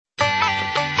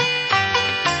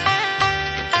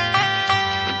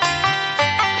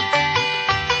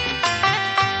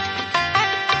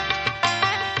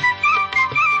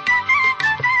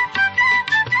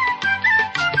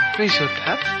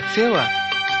श्रोता सेवा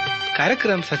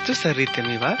कार्यक्रम सच्चो सर्री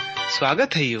तेमीवा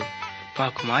स्वागत है यू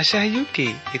पाकुम आशा है यू कि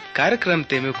इत कार्यक्रम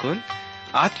तेमुकुन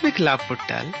आत्मिक लाभ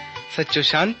पुट्टल सच्चो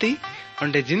शांति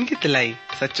उंडे जिंदगी तलाई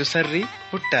सच्चो सर्री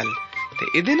पुट्टल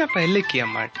ते इदिना पहले की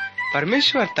अम्मट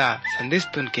परमेश्वर ता संदेश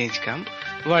तुन केंच कम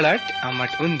वड़ट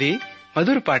अम्मट उन्दी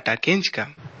मधुर पाटा केंच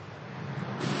कम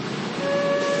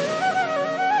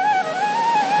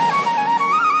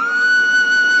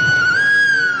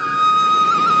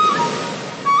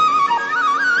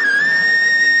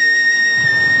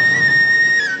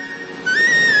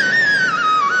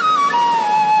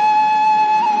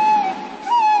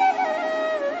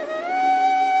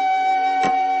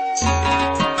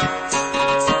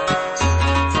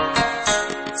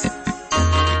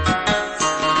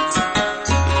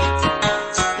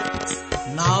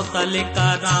तले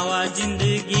का रावा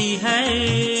जिंदगी है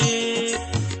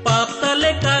पाप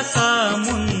तले का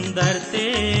समुंदर ते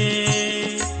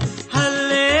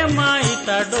हल्ले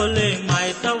माइता डोले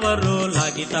माइता वरो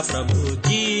लागिता प्रभु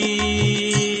जी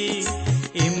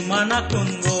इम्मना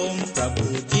कुंगोम प्रभु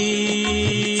जी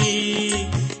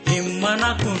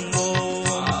इम्मना कुंगोम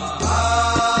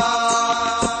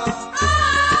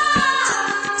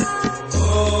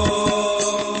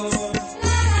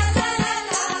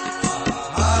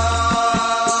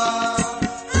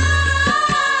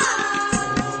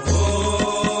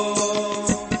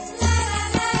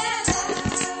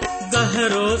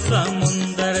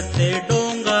समुंदर ते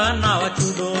डोंगा नाव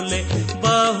चुडोले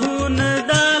बहुन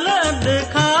दालद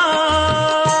खा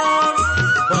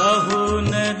बहुन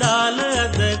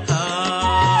दालद खा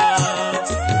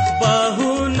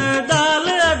बहुन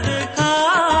दालद खा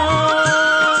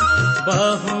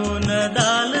बहुन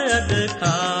दालद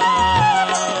खा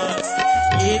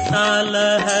ये ताल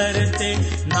हरते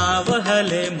नाव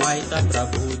हले माइता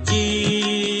प्रभु जी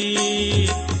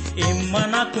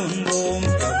इम्मना कुंगोम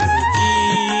प्रभु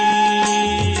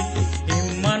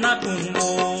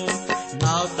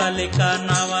तले का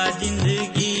नावा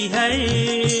जिंदगी है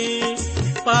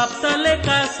पाप तले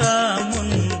का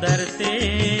समुंदर ते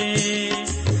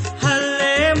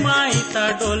हल्ले माइता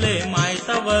डोले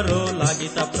माइता वरो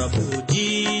लागिता प्रभु जी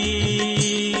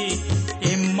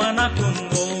इम्मना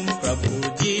कुंगोम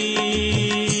प्रभु जी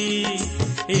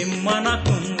इम्मना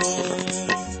कुंगोम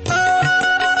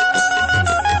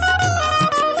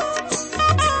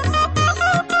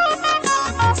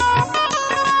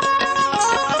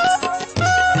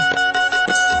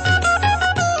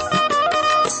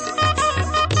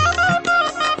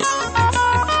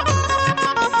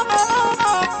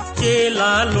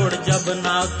लोड जब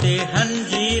नावते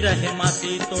हंजी रहे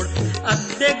मासी तोड़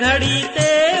अद्दे घड़ी ते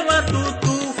वतु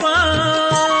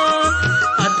तूफान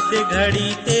अद्दे घड़ी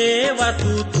ते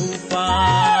वतु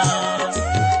तूफान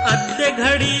अद्दे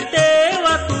घड़ी ते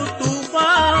वतु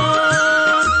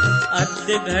तूफान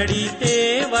अद्दे घड़ी ते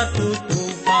वतु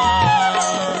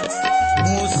तूफान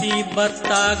मुसीबत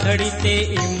घड़ी ते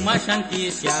इम्मा शंकी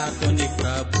स्यातुनि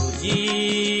प्रभु जी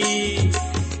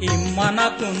इम्मना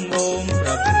कुंगोम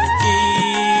प्रभु जी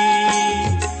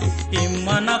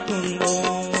इम्मना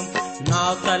कुंगोम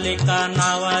नाव तले का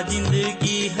नावा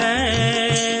जिंदगी है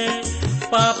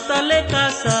पाप तले का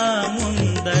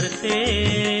समुंदर ते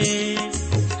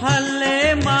हल्ले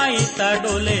माइता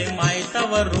डोले माइता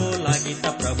वरो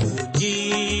लागिता प्रभु जी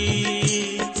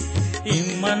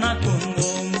इम्मना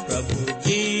कुंगोम प्रभु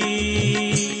जी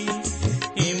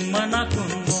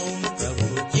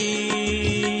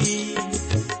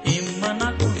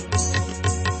इम्मना कुंगोम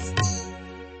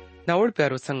नावड़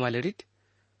प्यारो संग वाले रिट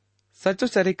सच्चो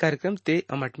सरी कार्यक्रम ते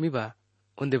अमटमी बा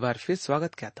उन्दे बार फिर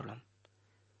स्वागत क्या तोड़म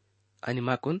अनि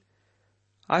माकुन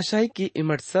आशा है कि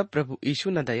इमट सब प्रभु यीशु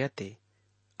न दया ते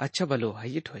अच्छा बलो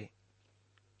हाइट होए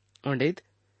ओंडेद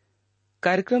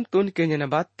कार्यक्रम तुन के जना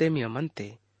बात ते मी अमन ते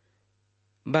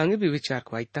बांगे भी विचार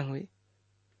को आइता हुए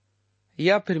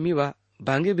या फिर मीवा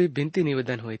बांगे भी बिनती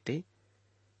निवेदन हुए ते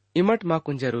इमट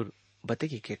माकुन जरूर बते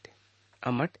की केट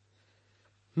अमट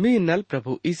मी नल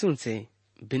प्रभु ईसुन से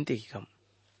बिनती की कम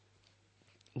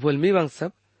बोल मी वांग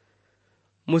सब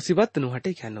मुसीबत नु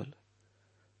हटे ख्यानोल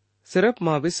सिर्फ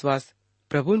मां विश्वास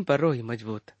प्रभुन पर रोही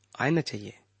मजबूत आय न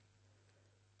चाहिए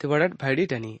ते वड़ट भाईडी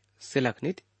टनी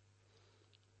सिलखनित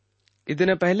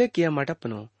इतने पहले किया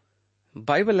मटपनो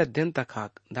बाइबल अध्ययन तक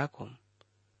हाक दाखोम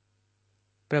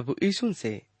प्रभु ईसुन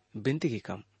से बिनती की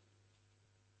कम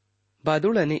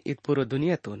बादुड़नी इत पूर्व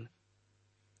दुनिया तुन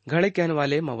घड़े कहने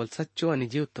वाले मवल सच्चो अनि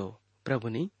जीव तो प्रभु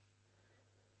नी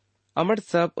अमर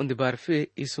सब उन्दी बार फिर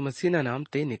यीशु मसीह ना नाम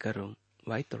ते निकरूम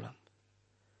वाई तुलम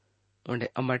उन्डे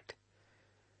अमट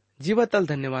जीवतल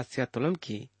धन्यवाद सिया तुलम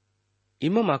की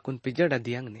इमा माकुन पिजड़ा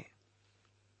दियांग ने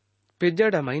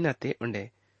पिजड़ा महीना ते उन्डे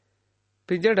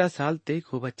पिजड़ा साल ते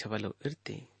खूब अच्छा वालो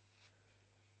इरते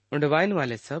उंडवाइन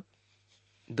वाले सब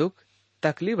दुख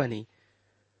तकलीफ बनी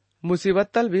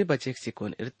मुसीबत तल भी बचे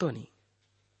सिकोन इरतोनी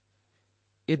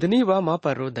इदनी वा माँ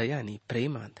पर रो दयानी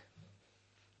प्रेमांद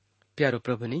प्यारो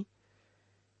प्रभुनी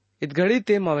इत घड़ी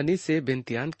ते मवनी से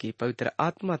बिनतियान की पवित्र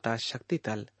आत्मा ता शक्ति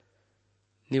तल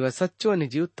निव सच्चो अनि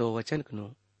जीव तो वचन कनु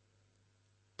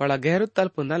पड़ा गहरु तल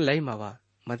पुना लई मावा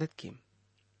मदद की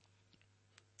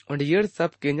उंड येड़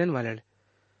सब केंजन वालड़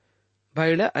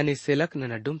भाईड़ा अनि सेलक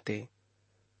न डुमते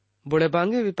बुढ़े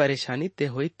बांगे भी परेशानी ते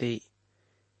हुई ते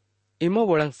इमो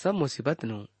वोड़ंग सब मुसीबत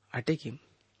नु अटे की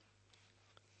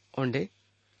ओंडे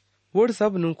वोड़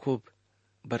सब नु खूब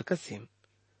बरकत सेम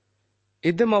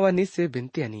इद्द मावा नी से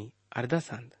बिनती अनि अर्धा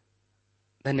सांद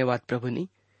धन्यवाद प्रभुनी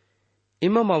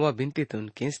इमा मावा बिनती तुन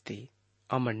केंसती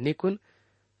अमन निकुन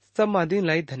सब मादीन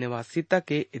लाई धन्यवाद सीता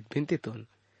के इत बिनती तुन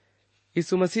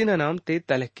यीशु मसीह ना नाम ते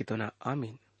तलक की तुना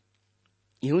आमीन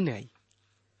यूं न्याय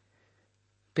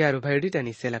प्यारो भाईडी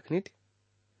टनी से लखनिट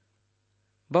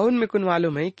बहुन में कुन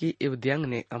मालूम है कि इवद्यांग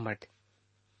ने अमट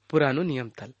पुरानो नियम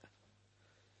तल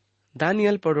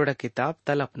दानियल पड़ोड़ा किताब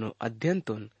तल अपनो अध्ययन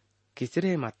तुन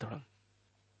किसरे मातोड़म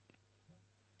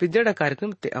पिजड़ा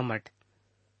कार्यक्रम ते अमट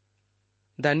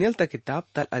दानियल ता किताब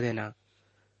तल अदेना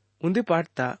उन्दी पाठ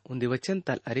ता उन्दी वचन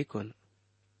तल अरिकोन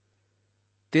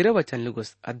 13 वचन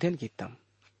लुगुस अध्ययन कीतम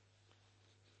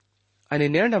अनि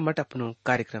न्याण अमट अपनो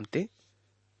कार्यक्रम ते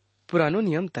पुरानो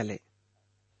नियम तले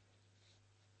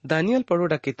दानियल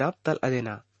पड़ोड़ा किताब तल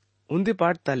अदेना उन्दी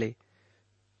पाठ तले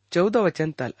 14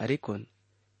 वचन तल अरिकोन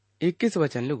 21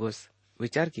 वचन लुगुस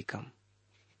विचार की कम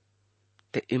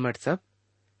ते इमट सब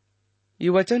ये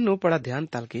वचन नु पड़ा ध्यान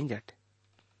ताल की जट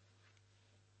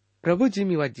प्रभु जी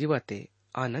मीवा जीवाते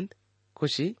आनंद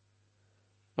खुशी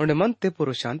उंडे मन ते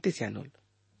पुरो शांति से अनुल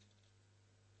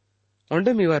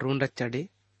उंडे मीवा रून रच्चाडे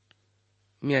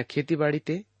मिया खेती बाड़ी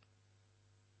ते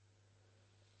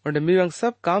उंडे मीवांग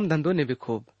सब काम धंधो ने भी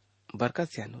खूब बरकत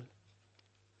से अनुल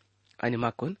अनि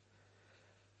माकुन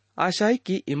आशाई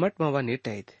की इमट मावा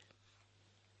नेटाइद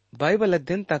बाइबल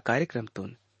अध्ययन ता कार्यक्रम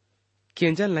तुन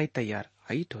केंजल नहीं तैयार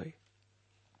आईट होए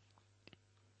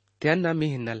ध्यान ना मी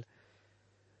हिन्नल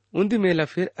उन्दी मेला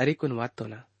फिर अरिकुन वातो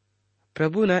ना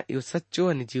प्रभु ना यु सच्चो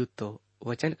अनि जीवतो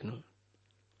वचन कनु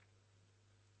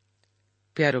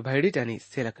प्यारो भाईडी जानी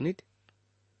सेलकनिट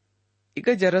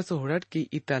इका जरा सो हुड़ट की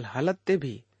इतल हालत ते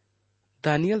भी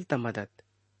दानियल ता मदद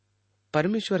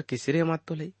परमेश्वर की सिरे मात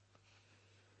तो लई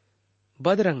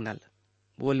बदरंग नल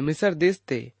बोल मिसर देश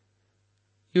ते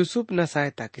यूसुफ न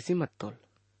सहायता किसी मत तोल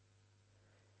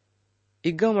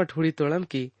इग्गा मठुड़ी तोड़म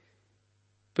की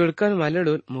पिड़कन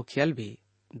मालेडोल मुखियाल भी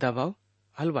दबाव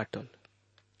हलवाटोल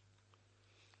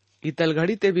इतल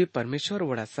घड़ी ते भी परमेश्वर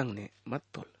वड़ा संग ने मत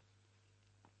तोल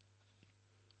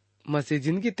मसी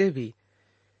जिंदगी ते भी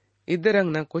इधर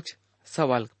रंग ना कुछ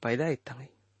सवाल पैदा इतंगे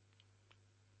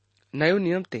नयो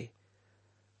नियम ते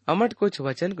अमट कुछ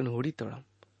वचन कन्होड़ी तोड़म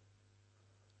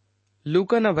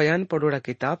लूका ना बयान पड़ोड़ा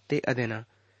किताब ते अदेना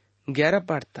 11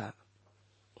 पाठता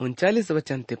 39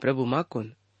 वचन ते प्रभु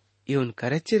माकुन यून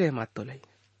करच्चिरे मातोलई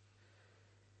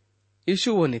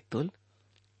यीशु वो नित्तुल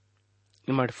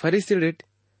इमड फरीसिडिट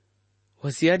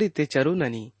होशियारी ते चरू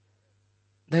ननी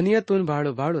धनिया तुन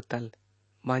भाड़ो भाड़ो तल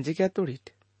मांजे क्या तोड़ीट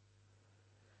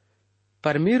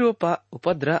परमीरो पा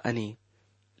उपद्रा अनि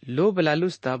लोभ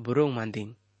लालुस्ता बुरो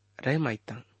मांदिंग रह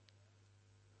माइता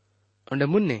उंडे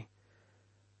मुन्ने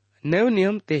नयो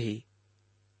नियम ते ही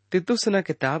तितुसना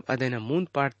किताब अदेना मून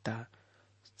पाठता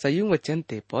सयुं वचन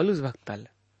ते पौलुस भक्तल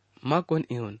माकुन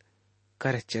इहुन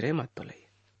करच्चरे मातोलई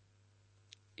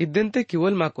इद्दंते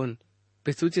किवल माकुन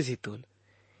पिसूचे सीतुल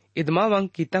इदमा वांग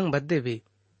कीतांग बद्दे भी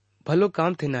भलो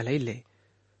काम थे न ले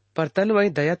पर तन वही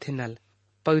दया थे नल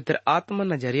पवित्र आत्मा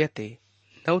न जरियते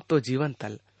नव तो जीवन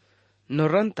तल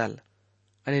नोरन तल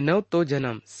अनि नव तो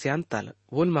जन्म स्यान तल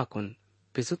वोल माकुन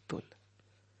पिसुतुल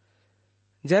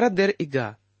जरा देर इग्गा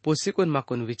पोसिकुन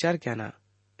माकुन विचार क्या ना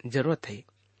जरूरत है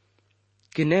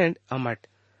कि नेंड अमट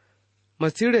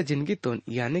मसीड़े जिंदगी तोन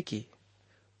याने की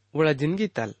वड़ा जिंदगी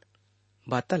तल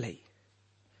बातल है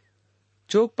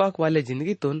चोक पाक वाले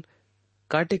जिंदगी तुन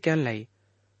काटे क्या लाई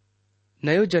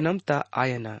नयो जन्म ता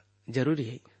आयना जरूरी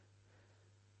है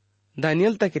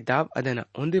दानियल ता किताब अदना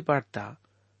उन्दी पाठता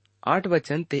 8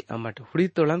 वचन ते अमट हुड़ी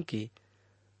तोड़म की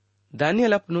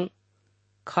दानियल अपनु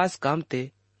खास काम ते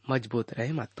मजबूत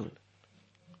रहे मातुल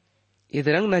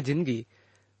इधरंग ना जिंदगी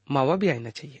मावा भी आना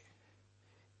चाहिए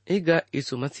इगा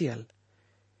यीशु मसीहल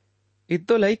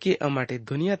इतो लाई के अमटे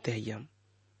दुनिया ते हयम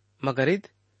मगर इद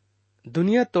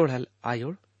दुनिया तोड़ल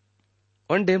आयोड़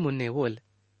ओंडे मुन्ने वोल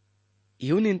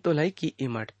यून इंतो लाई की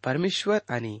इमट परमेश्वर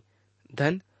आणि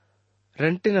धन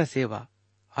रंटिना सेवा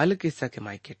हल किस्सा के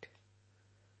माइकेट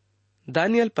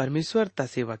दानियल परमेश्वर ता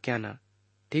सेवा क्या ना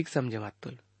ठीक समझे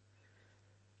मातुल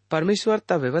परमेश्वर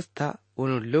ता व्यवस्था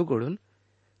उन लोगोडून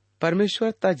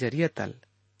परमेश्वर ता जरिया तल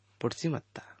पुडसी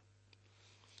मत्ता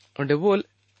उंडे बोल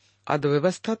अद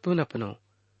व्यवस्था तून अपनो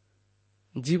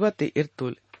जीवाते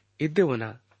इर्तुल इद्दे उना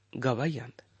गवाही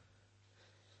अंद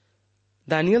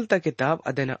दानियल ता किताब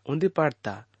अदेना उन्दी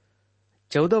पाड़ता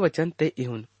 14 वचन ते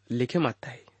इहुन लिखे माता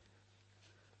है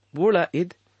बोला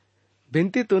इद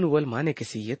बिनती तुन वोल माने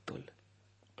किसी ये तुल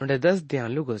उन्हें 10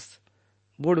 ध्यान लुगुस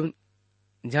बोडून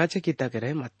जांचे की तक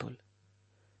रहे मातुल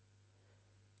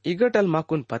इगटल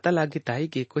माकुन पता लागी ताई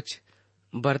कि कुछ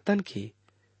बर्तन की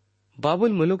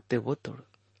बाबुल मुलुक ते वो तोड़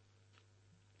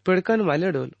पिड़कन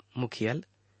वाले डोल मुखियल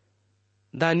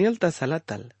दानियल ता सला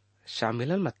तल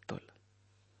शामिलन मत्तोल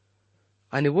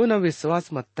आणि वो न विश्वास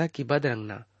मत्ता की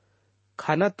बदरंगना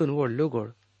खाना तुन वो लोगोड़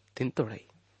तिन तोड़ई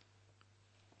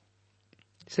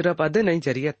सिर्फ अदे नहीं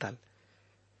जरिया तल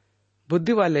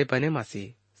बुद्धि वाले बने मासी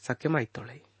सके माई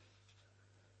तोड़ई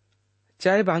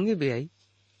चाय बांगी भी आई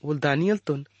वोल दानियल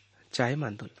तुन चाय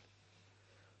मांदुल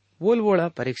वोल वोड़ा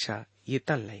परीक्षा ये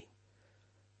तल नहीं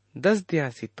 10 दिया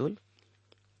सितुल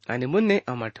आणि मुन्ने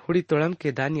अमट हुडी तोळम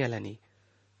के दानियालानी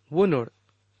वो नोड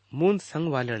मून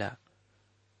संग वालड़ा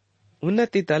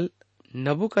उन्नति तल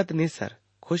नबुकत नेसर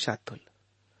खुश आतुल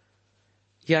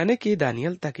याने की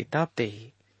दानियल ता किताब ते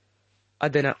ही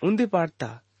अदना उन्दी पाड़ता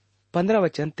 15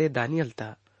 वचन ते दानियल ता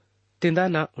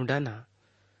तिंदाना उडाना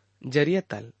जरिया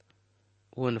तल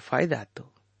वोन फायदा आतो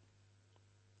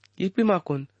इपी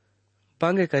माकुन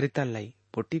बांगे करितन लाई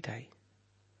पोटी थाई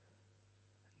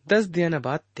 10 दियाना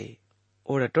बाद ते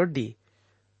ओड़ा टोड्डी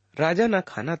राजा ना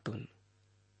खाना तुन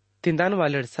तिंदान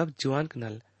वाले सब जुआन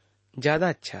नल ज्यादा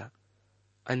अच्छा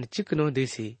अन चिकनो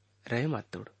देसी रहे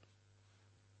मातोड़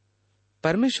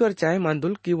परमेश्वर चाहे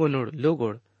मांदुल की वो नोड़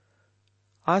लोगोड़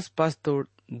आस पास तोड़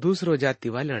दूसरो जाति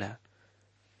वालड़ा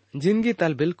जिंदगी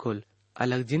तल बिल्कुल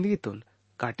अलग जिंदगी तुन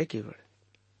काटे केवड़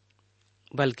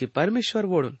बल्कि परमेश्वर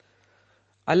वोड़ुन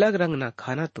अलग रंग ना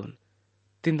खाना तुन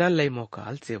तिंदान लई मौका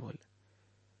हल से बोल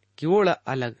कि वोड़ा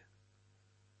अलग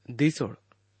दीसोड़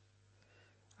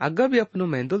अग्गा भी अपनो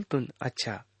मेंदुल तुन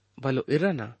अच्छा भलो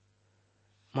इराना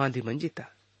मांदी मंजिता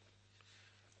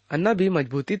अन्ना भी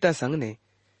मजबूती ता संग ने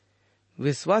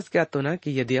विश्वास क्या तो ना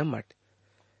कि यदि अम्मट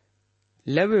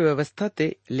लव्य व्यवस्था ते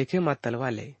लिखे मा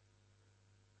तलवाले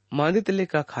मांदी तले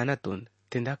का खाना तुन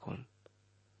तिंदा कौन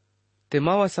ते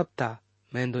मावा सप्ता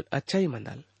मेंदुल अच्छा ही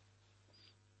मंदल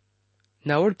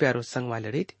नावड़ प्यारो संग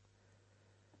वाले रीट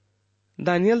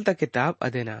दानियल ता किताब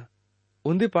अदेना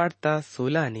उन्दी पाड़ता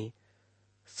 16 आणि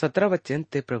 17 वचन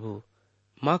ते प्रभु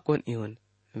मां कोन इवन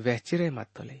वैचिरे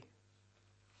मातोले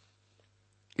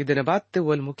इदन बात ते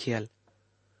वोल मुखियल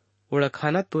वोड़ा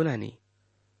खाना तो नानी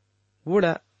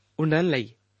वोड़ा उंडन लई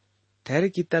ठहरे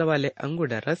की तर वाले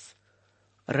अंगुडा रस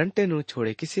रंटे नु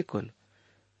छोड़े किसी कोन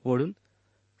वोड़ुन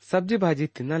सब्जी भाजी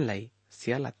तिनन लाई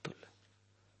सियाला तुल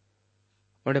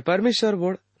वोड़े परमेश्वर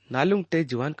वोड़ नालुंग ते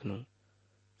जुआन कनु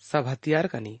सब हथियार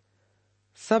कनी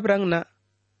सब रंग ना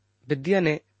विद्या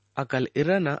ने अकल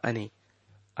इराना आणि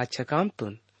अच्छा काम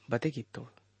तुन बते की तोड़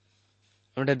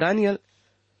उंडे दानियल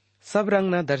सब रंग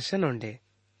ना दर्शन उंडे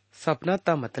सपना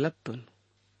ता मतलब तुन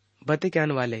बते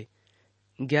ज्ञान वाले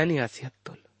ज्ञानी आसियत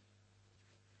तुल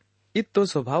इत तो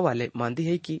स्वभाव वाले मांदी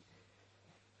है कि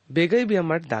बेगई भी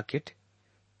अमट दाकिट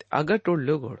अगर टोड़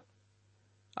लोगोड़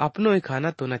अपनो ही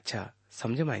खाना तुन अच्छा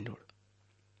समझे माइनोड़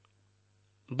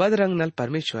बद रंग नल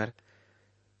परमेश्वर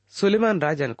सुलेमान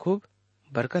राजन खूब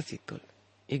बरकत सीतुल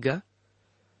इगा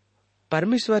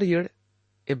परमेश्वर यड़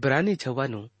इब्रानी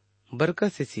छवानु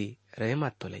बरकत से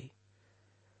रहमत तोलई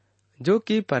जो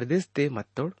कि परदेश ते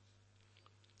मत्तोड़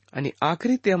आणि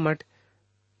आखरी ते अमट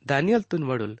दानियल तुन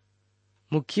वडुल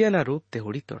मुखिया ना रूप ते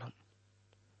होडी तोड़म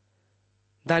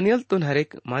दानियल तुन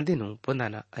हरेक मांदिनु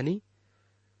पुंदाना आणि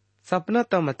सपना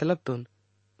ता मतलब तुन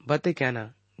बते क्या ना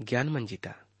ज्ञान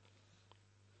मंजिता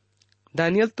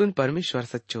दानियल तुन परमेश्वर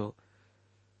सच्चो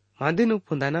मांदिनु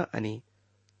पुंदाना आणि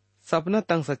सपना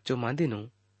तंग सच्चो मांदिनु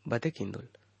बते किंदुल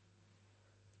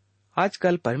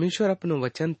आजकल परमेश्वर अपनो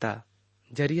वचन ता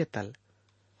जरिया तल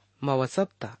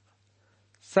मवसपता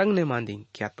संग ने मांदी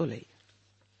क्या तो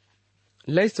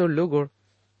लई सो लोगों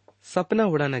सपना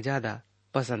उड़ाना ज्यादा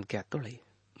पसंद क्या तो लई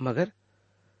मगर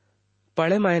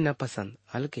पढ़े माए न पसंद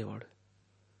हल्के ओढ़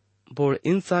बोड़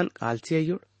इंसान आलसी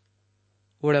अयुड़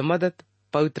ओढ़ मदद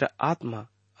पवित्र आत्मा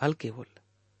हल्के बोल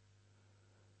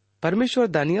परमेश्वर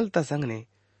दानियल ता संग ने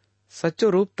सच्चो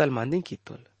रूप तल मांदी की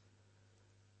तोल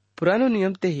पुरानो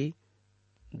नियम ते ही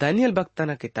दानियल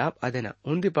भक्ताना किताब अदेना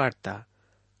उन्दी पाड़ता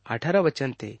 18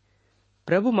 वचन ते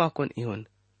प्रभु माकोन इवन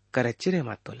करचिरे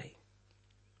मातोले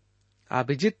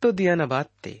अभिजित तो दिया न बात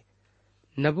ते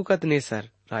नबुकदनेसर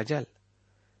राजल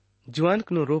जुआन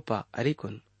कनु रोपा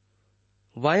अरिकुन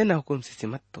वायन हुकुम से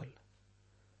सिमत तोल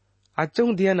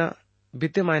अचोंग दिया न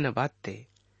बिते मायना बात ते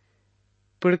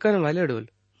पिड़कन वाले डोल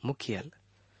मुखियल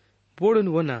बोडुन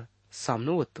वो न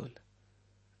सामनो वतोल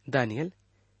दानियल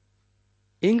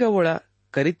इंगा वोड़ा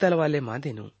करितल वाले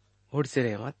मादेनु होड़से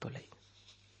रहे मात तोलाई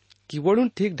कि वोडुन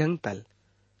ठीक ढंग तल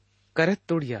करत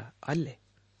तोड़िया अल्ले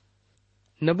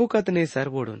नबुकदनेसर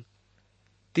वोडुन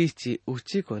 30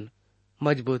 ऊंची कोन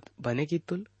मजबूत बने की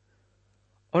तुल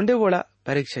ओंडे वोड़ा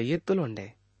परीक्षा ये तुल ओंडे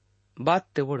बात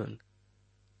ते वोडुन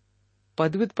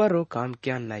पदवित पर रो काम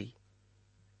क्या नाई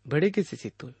बड़े किसी सी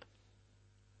तुल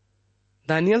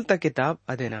दानियल ता किताब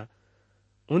अदेना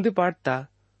उन्दी पाठता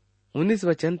 19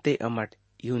 वचन ते अमट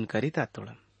यून करिता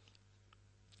तोड़म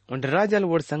उंड राजल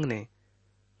वोड संग ने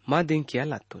मां दिन किया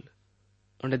लातुल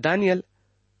उंड दानियल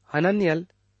हननियल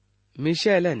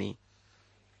मिशाएलनी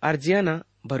अर्जियाना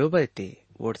बरोबर ते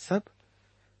वोड सब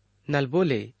नल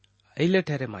बोले अले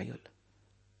ठहरे मायुल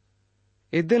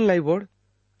इदन लाई वोड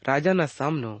राजा ना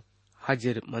सामनो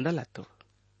हाजिर मंदलातुल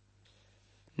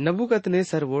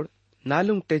नबुकदनेसर वोड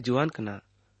नालुंग टे जुआन कना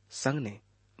संग ने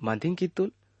मांधिंग की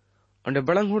तुल उंड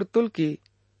बड़ंग हुड़ तुल की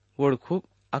वोड खूब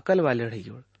अकल वाले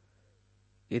ढियोड़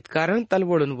इत कारण तल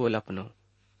वोडुन बोल अपनो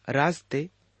रास्ते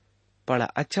पड़ा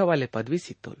अच्छा वाले पदवी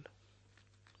सी तुल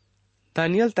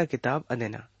दानियल ता किताब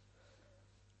अदेना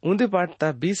उन्दे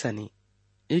पाठता 20 आणि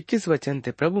 21 वचन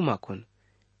ते प्रभु माकुन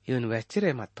इवन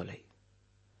वैचिरे मातोलाई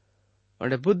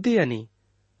और बुद्धि आणि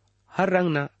हर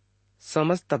रंग ना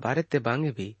समस्त भारत ते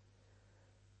बांगे भी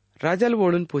राजल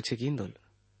वोडुन पूछे गिंदुल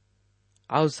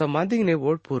आउ समाधिंग ने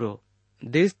वोड पूरो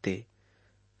देश ते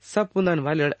सब पुनन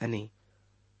वालड़ आणि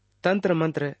तंत्र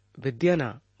मंत्र विद्याना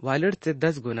वालड़ से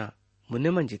 10 गुना मुन्ने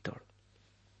मंजी तोड़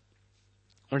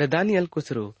और दानियल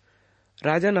कुसरू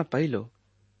राजा ना पहलो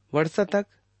वर्षा तक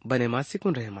बने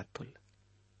मासिकुन रहे मातुल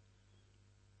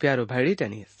प्यारो भाड़ी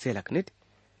टनी सेलकनिट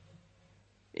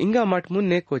इंगा मठ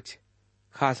मुन्ने कुछ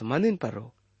खास मंदिन पर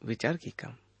रो विचार की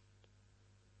कम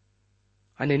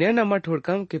અને નેના મઠ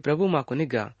હુડકમ કે પ્રભુ માકુ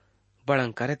નિગા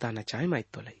બળંગ કરે તાના ચાય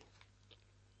માઈતો લઈ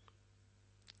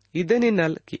इदनी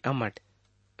नल की अमट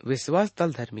विश्वास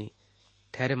तल धर्मी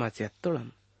ठहरे मासी अत्तोड़म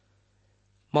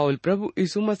माउल प्रभु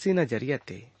यीशु मसीह न जरिया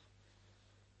ते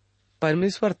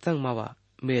परमेश्वर संग मावा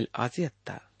मेल आसी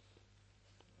अत्ता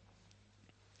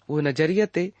वो नजरिया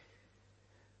ते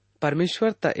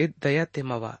परमेश्वर ता इत दया ते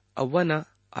मावा अव्वना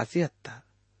आसी अत्ता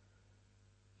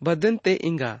बदन ते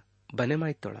इंगा बने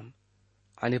माईतोड़म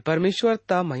आणि परमेश्वर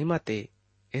ता महिमा ते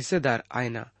हिस्सेदार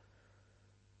आयना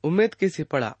उम्मीद किसी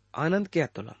पड़ा आनंद क्या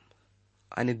तोलम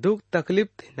आणि दुख तकलीफ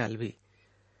थे नलवी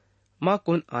मां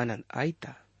कुन आनंद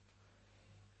आईता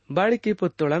बाड़ी की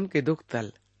पुत्तोड़म के दुख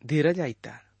तल धीरज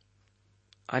आईता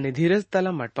आणि धीरज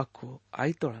तला मट पक्को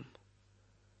आई तोड़म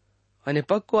आणि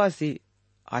पक्को आसी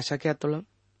आशा क्या तोड़म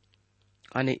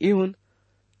आणि इहुन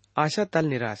आशा तल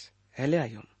निराश हेले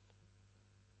आयुम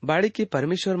बाड़ी की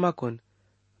परमेश्वर मां कुन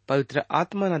पवित्र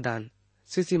आत्मा न दान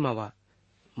सिसी मावा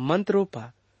मंत्रोपा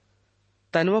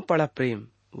तनवा पड़ा प्रेम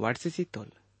वाटसिसी तोल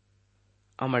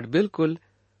अमट बिल्कुल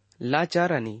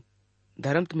लाचार आणि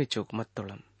धर्म तुम्ही चोक मत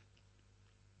तोड़म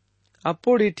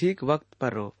अपोड़ी ठीक वक्त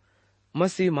पर रो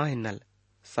मसीह माहिन्नल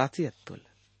सासी अत्तुल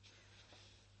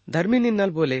धर्मी निन्नल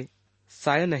बोले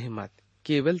साया नहीं मत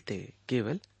केवल ते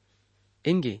केवल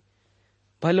इंगे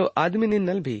भलो आदमी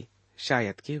निन्नल भी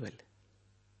शायद केवल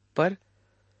पर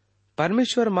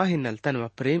परमेश्वर माहिन्नल तनवा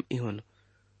प्रेम इहुन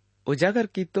उजागर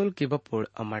की तोल की बपोड़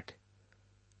अमट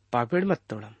पापेड़ मत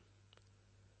तोड़म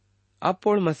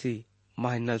अपोड़ मसीह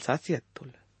माहिन्नल सासी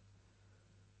अत्तुल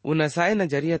उन साय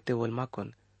नजरिया ते वोल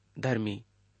माकुन धर्मी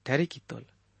ठहरे की तोल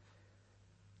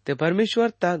ते परमेश्वर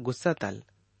ता गुस्सा तल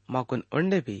माकुन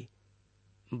ओंडे भी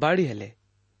बाड़ी हले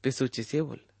पिसूची से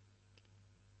वोल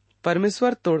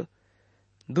परमेश्वर तोड़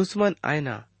दुश्मन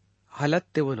आयना हालत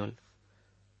ते वोल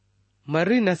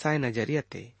मर्री नसाय नजरिया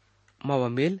ते मावा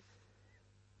मेल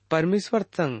परमेश्वर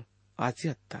संग आसी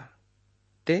हत्ता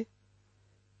ते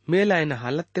मेल आयना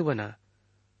हालत ते वना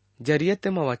जरिया ते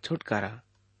मावा छुटकारा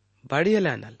बाड़ी हले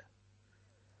अनल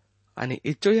आणि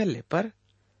इच्छो हल्ले पर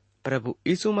प्रभु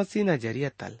यीशु मसीह ना जरिया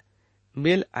तल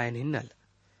मेल आयन हिन्नल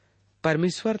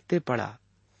परमेश्वर ते पड़ा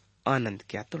आनंद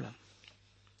क्या तोड़म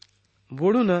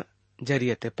बोडू न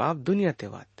जरिया ते पाप दुनिया ते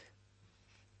वात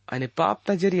आणि पाप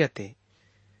ना जरिया ते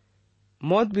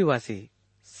मौत भी वासी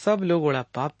सब लोग ओड़ा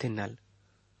पाप थे नल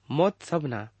मौत सब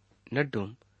ना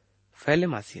नड्डूम फैले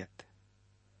मासियत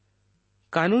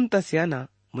कानून तस्याना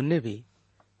मुन्ने भी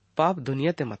पाप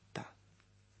दुनिया ते मत्ता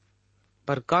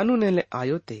पर कानून ले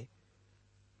आयो ते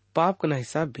पाप का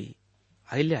हिसाब भी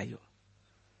आइले आयो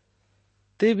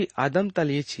ते भी आदम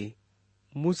तल ये छी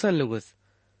मूसन लुगस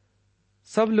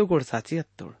सब लोगोड़ साची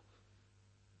हत्तोड़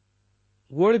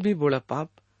वोड़ भी बोड़ा पाप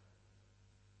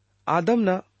आदम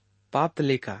ना पाप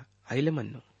लेका आइले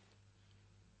मन्नो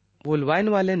बोलवाइन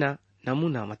वाले ना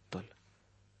नमूना मत्तोल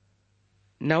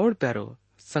नावड़ प्यारो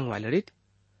संग वालड़ित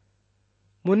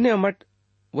मुन्ने अमट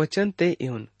वचन ते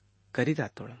इहुन करी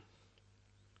दातोड़म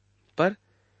पर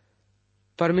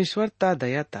परमेश्वर ता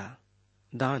दया ता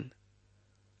दान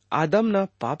आदम ना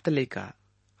पाप लेका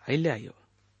आइले आयो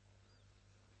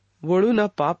वोड़ू ना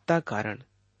पाप ता कारण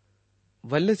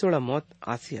वल्ले सोड़ा मौत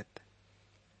आसियत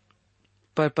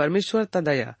पर परमेश्वर ता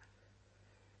दया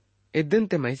इद्दन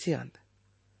ते मैसी आंद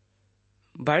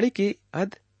बाड़ी की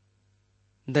अद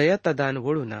दया ता दान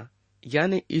वोड़ू ना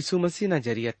यानी यीशु मसीह ना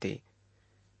जरिया ते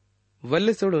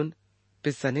वल्ले सोड़ून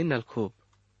पिस्सने नल खूब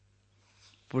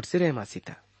पुटसे रहे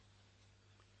मासीता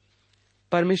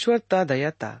परमेश्वर ता दया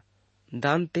ता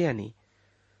दान ते यानी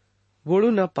वोड़ू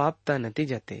ना पाप ता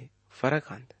नतीजा ते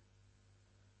फरक आंद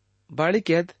बाड़ी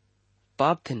के अद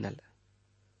पाप थे नल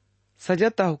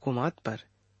सजाता हुकुमात पर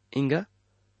इंगा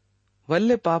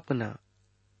वल्ले पाप ना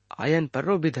आयन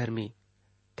पर्रो भी धर्मी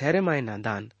ठहरे माय ना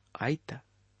दान आईता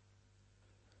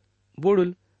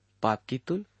बोडुल पाप की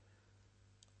तुल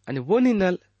आणि वो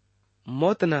नल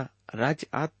मौत ना राज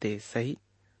आते सही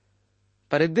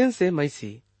पर एक दिन से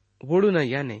मैसी वोडू ना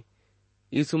याने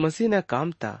यीशु मसीह ना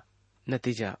काम ता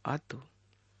नतीजा आतु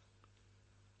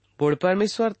बोड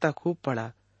परमेश्वर ता खूब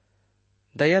पड़ा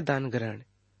दया दान ग्रहण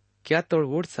क्या तोड़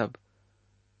वोड सब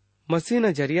मसीह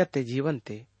ना जरिया ते जीवन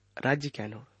ते राज्य क्या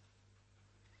नोड़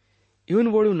यून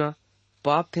वोडू ना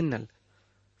पाप थिन्नल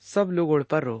सब लोग ओड़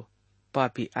पर रो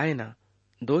पापी आए ना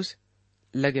दोष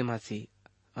लगे मासी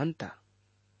अंता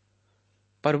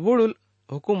पर वोडुल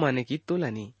हुकुम आने की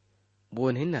तुलनी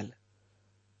बोन हिन्नल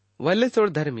वल्ले सोड़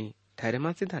धर्मी ठहरे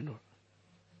मासी धानोड़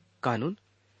कानून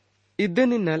इद्दे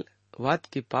निन्नल वात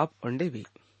की पाप अंडे भी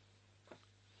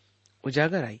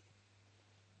उजागर आई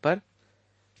पर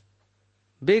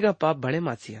बेगा पाप बड़े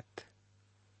मासियत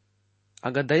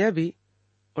अगर दया भी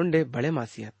उंडे बड़े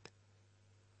मासियत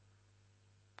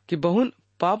कि बहुन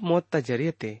पाप मौत ता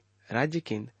जरियते राज्य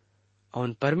किंद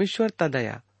और परमेश्वर ता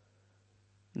दया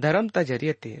धर्म ता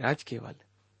जरियते राज केवल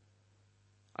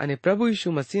अने प्रभु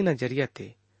यीशु मसीह ना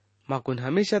जरियते माकुन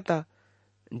हमेशा ता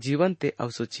जीवन ते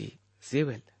अवसुची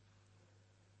सेवेल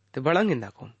ते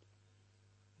बड़ंगिंदाकुम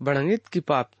बड़ंगित की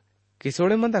पाप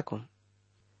किसोड़े मंदाकुम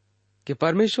कि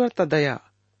परमेश्वर ता दया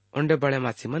उंडे बड़े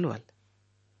मासी मनवल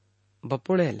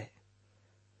बपोड़े ले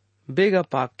बेगा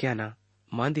पाप क्या ना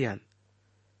मांदियान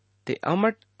ते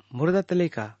अमट मुर्दा तले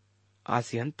का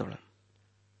आसियन तोड़म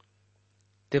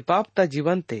ते पाप ता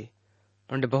जीवन ते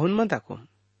उंडे बहुन मंदाकुम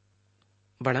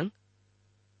बड़ंग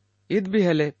ईद भी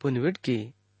हले पुनविट की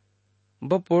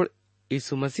बपोड़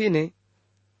यीशु मसीह ने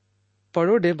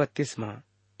पड़ोडे 32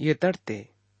 ये तड़ते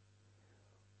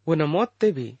वो न मौत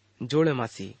ते भी जोड़े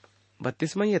मासी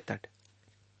 32 ये तट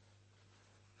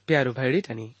प्यारू भाईडी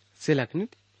टनी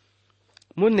सिलकनिट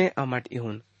मुन्ने अमट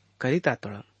इहुन करिता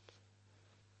तोड़म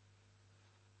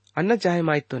अन्न चाहे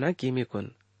माइत तो ना कीमी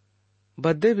कुन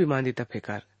बद्दे भी मांदिता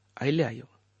फेकार आइले आयो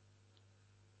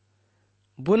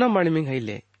बुना मणमिंग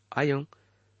आइले आयो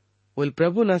उल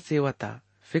प्रभु ना सेवता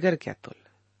फिकर क्या तोल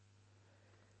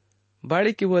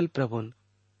बाड़ी की वोल प्रभुन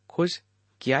खुश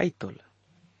किया ही तोल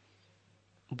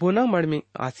बुना मणमिंग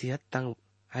आसियत तंग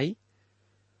आई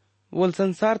वोल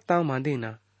संसार तांग मांदी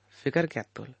ना फिकर क्या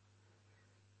तोल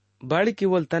बाड़ी की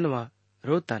वोल तनवा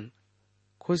रोतन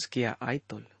खुश किया आई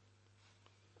तोल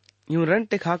यूं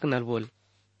रंटे खाक नल बोल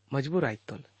मजबूर आई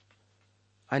तोल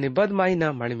आणि बदमाई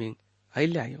ना मणमिंग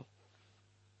आइले आयो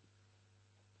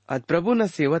अद प्रभु न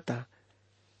सेवता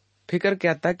फिकर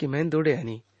क्या था कि मैं दौड़े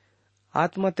आणि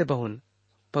आत्मा ते बहुन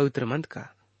पवित्र मंद का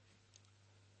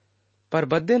पर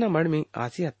बद्दे न मणमिंग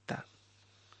आसी हत्ता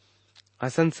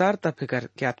असंसार ता फिकर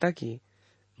क्या था कि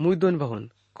मुई दोन बहुन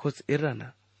खुश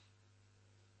इर्रना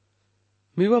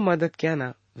मीवा मदद क्या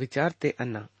ना विचारते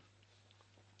अन्ना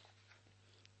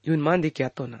यून मांदी क्या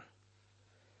तो ना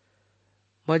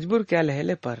मजबूर क्या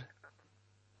लहले पर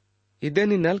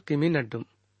इदेनी नल किमी नड्डुम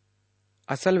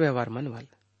असल व्यवहार मनवल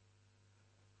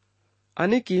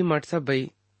अने की मटसा बई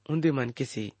उन्दी मन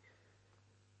किसी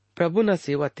प्रभु न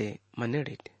सेवते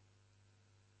मनेडिट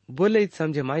बोले इत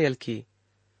समझे मायल की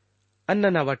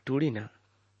अन्न ना वट टूड़ी ना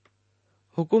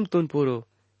हुकुम तुन पूरो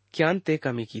क्यान ते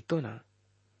कमी की तो ना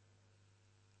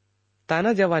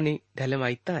ताना जवानी ढले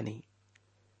माइता नहीं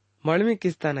मळमी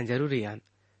किस्ताना जरूरी आन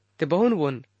ते बहुन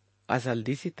वोन असल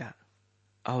दिसिता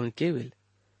अहुन केविल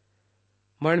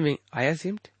मळमी आया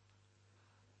सिमट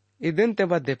इदिन ते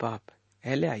बद्दे पाप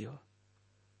एले आयो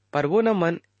पर वो न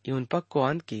मन यून पक्को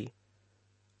आंद की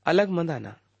अलग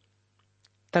मंदाना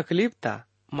तकलीफ ता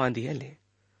मांदिया ले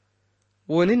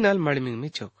ओनी नल मड़मिंग में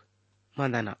चौक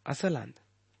मंदाना असल आंद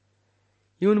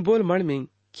यून बोल मड़मिंग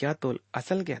क्या तोल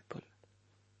असल क्या तोल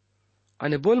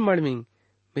अने बोल मड़मिंग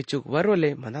में चुक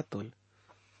वरोले मंदा तोल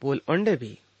बोल ओंडे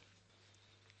भी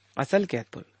असल क्या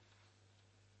तोल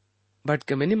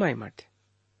भटके में निमाई माटे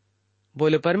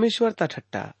बोले परमेश्वर ता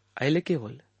ठट्टा अले के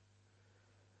बोल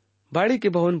बाड़ी के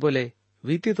बहुन बोले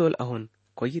वीती तोल अहुन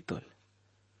कोई तोल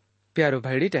प्यारो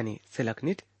भाईडी टनी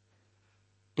सिलकनिट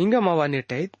इंगा मावा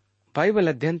नेटाइत बाइबल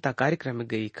अध्ययन ता कार्यक्रम में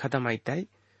गई खत्म आईताई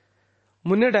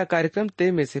मुन्नेडा कार्यक्रम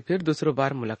ते में से फिर दूसरो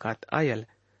बार मुलाकात आयल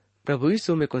प्रभु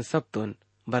यीशु में कुन सब तोन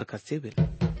बरकत से बिल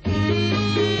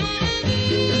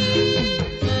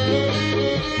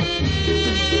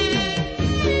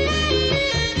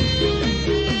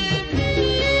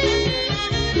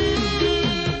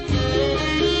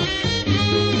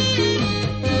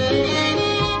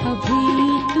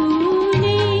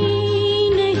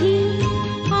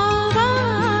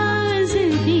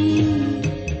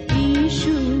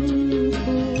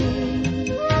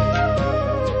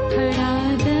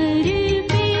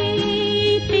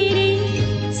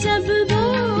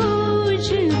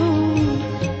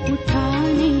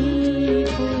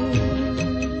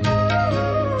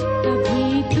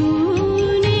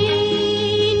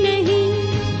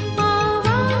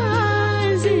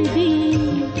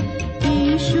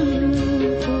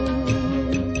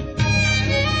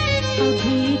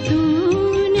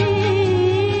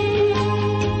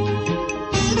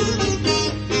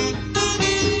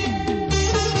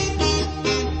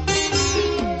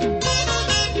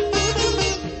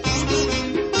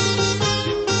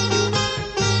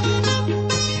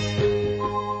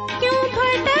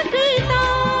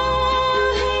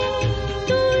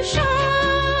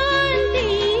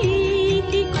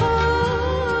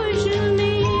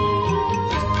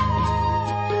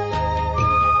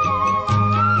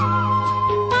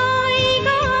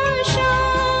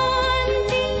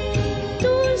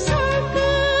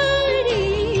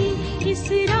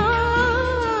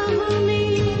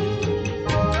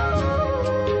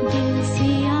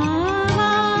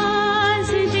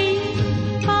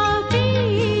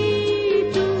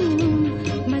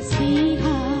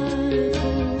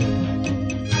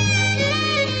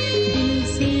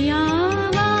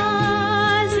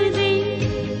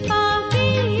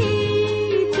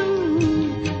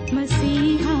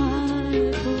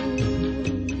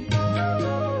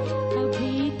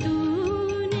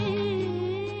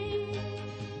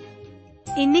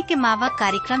इन्हीं के मावा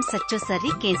कार्यक्रम सच्चो सर्री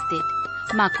केंसते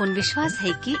माकुन विश्वास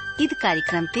है कि ईद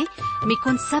कार्यक्रम ते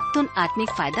मिकुन सब तुन आत्मिक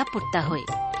फायदा पुट्टा होए।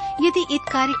 यदि ईद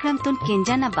कार्यक्रम तुन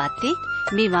केंजा न बाते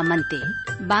मीवा मनते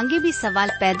बांगे भी सवाल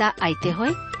पैदा आते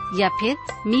होए या फिर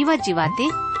मीवा जीवाते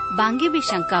बांगे भी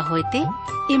शंका होते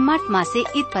इम्मत माँ से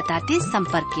ईद पताते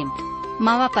संपर्क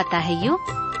मावा पता है यो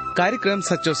कार्यक्रम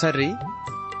सच्चो सर्री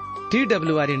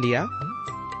TWR India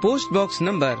post box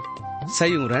number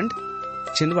सयूरंड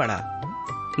छिंदवाड़ा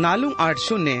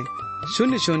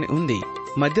 480000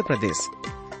 मध्य प्रदेश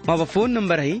मावा फोन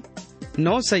नंबर है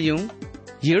 9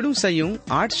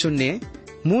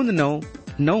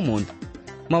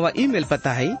 मावा ईमेल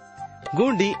पता है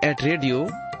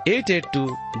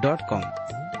gondi@radio882.com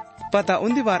पता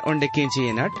उन्दी बार ओंडे केंची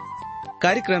नट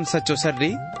कार्यक्रम सच्चो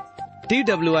सर्री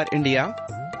TWR India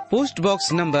post box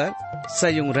number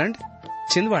सयूरंड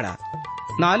छिंदवाड़ा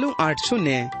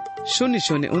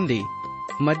 480000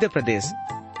 मध्य प्रदेश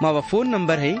मावा फोन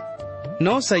नंबर है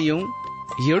 9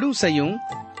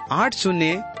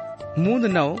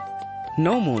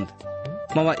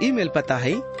 मावा ईमेल पता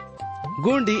है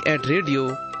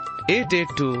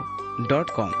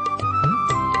gondi@radio882.com